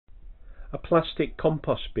A plastic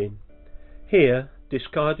compost bin. Here,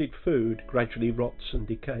 discarded food gradually rots and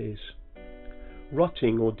decays.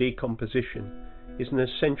 Rotting or decomposition is an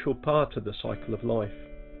essential part of the cycle of life.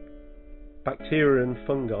 Bacteria and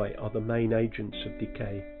fungi are the main agents of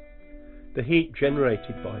decay. The heat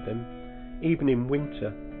generated by them, even in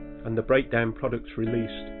winter, and the breakdown products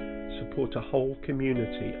released, support a whole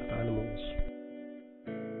community of animals.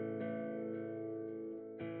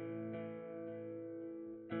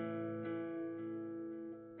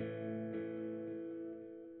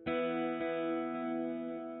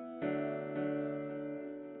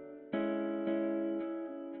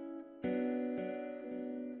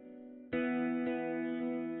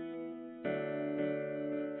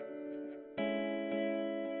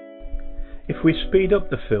 If we speed up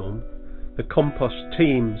the film, the compost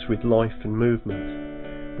teems with life and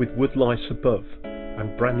movement, with woodlice above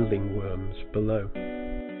and brandling worms below.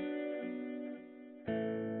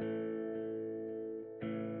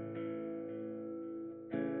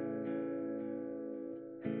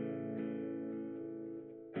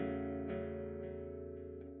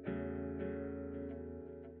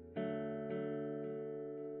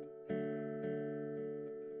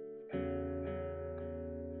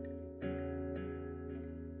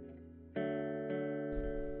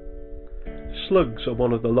 Slugs are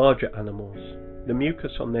one of the larger animals. The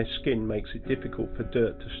mucus on their skin makes it difficult for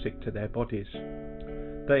dirt to stick to their bodies.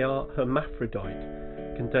 They are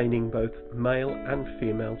hermaphrodite, containing both male and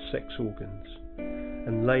female sex organs,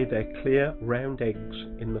 and lay their clear, round eggs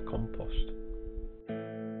in the compost.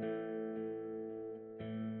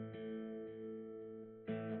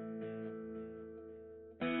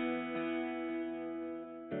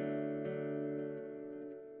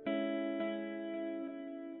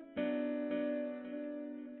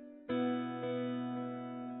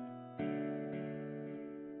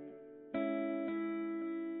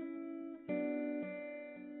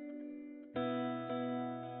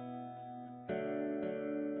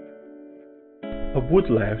 A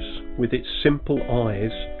woodlouse, with its simple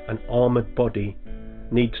eyes and armoured body,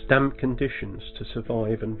 needs damp conditions to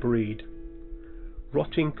survive and breed.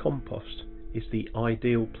 Rotting compost is the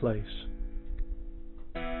ideal place.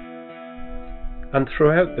 And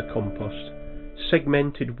throughout the compost,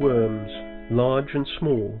 segmented worms, large and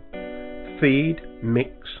small, feed,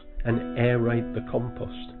 mix and aerate the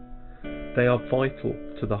compost. They are vital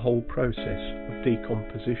to the whole process of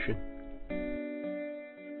decomposition.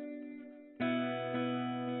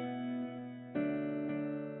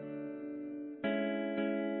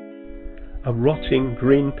 A rotting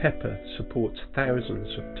green pepper supports thousands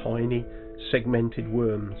of tiny, segmented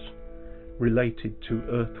worms, related to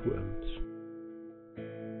earthworms.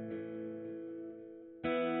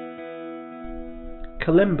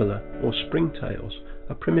 Collembola, or springtails,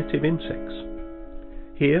 are primitive insects,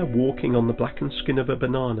 here walking on the blackened skin of a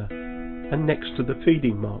banana and next to the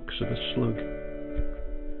feeding marks of a slug.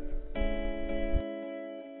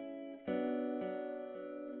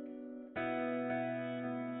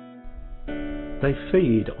 They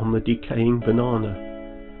feed on the decaying banana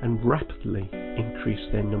and rapidly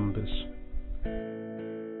increase their numbers.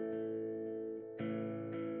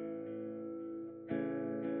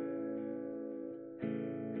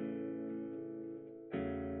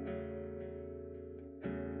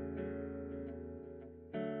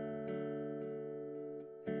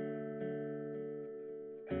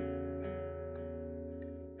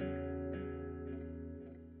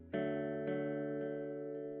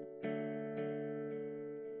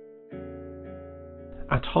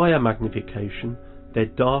 At higher magnification, their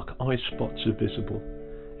dark eye spots are visible,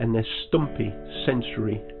 and their stumpy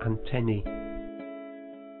sensory antennae.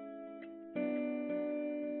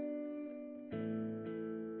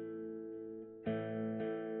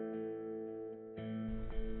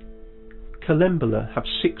 Collembola have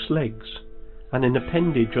 6 legs and an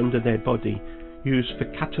appendage under their body used for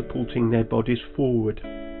catapulting their bodies forward,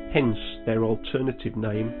 hence their alternative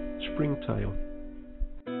name, springtail.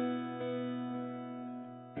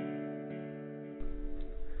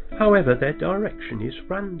 However, their direction is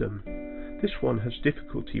random. This one has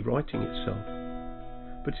difficulty righting itself,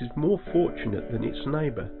 but is more fortunate than its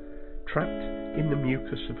neighbour, trapped in the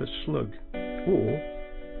mucus of a slug, or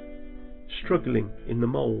struggling in the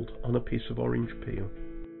mould on a piece of orange peel.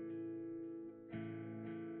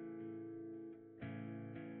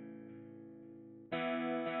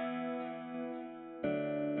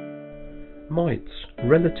 Mites,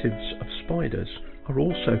 relatives of spiders, are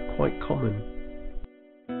also quite common.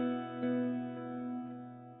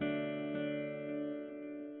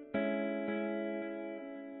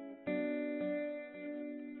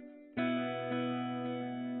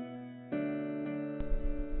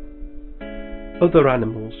 Other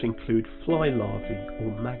animals include fly larvae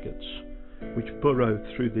or maggots, which burrow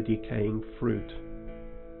through the decaying fruit.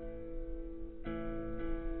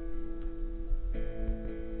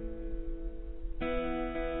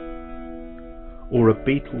 Or a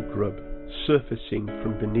beetle grub surfacing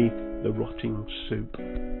from beneath the rotting soup.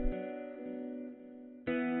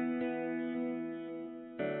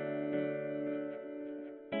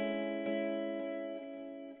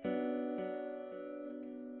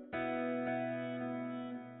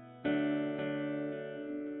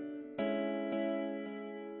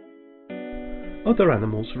 Other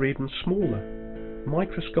animals are even smaller.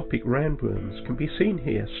 Microscopic roundworms can be seen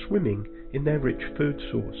here swimming in their rich food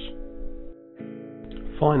source.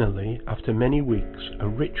 Finally, after many weeks, a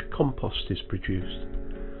rich compost is produced,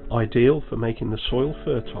 ideal for making the soil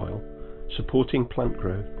fertile, supporting plant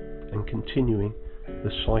growth, and continuing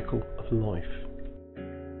the cycle of life.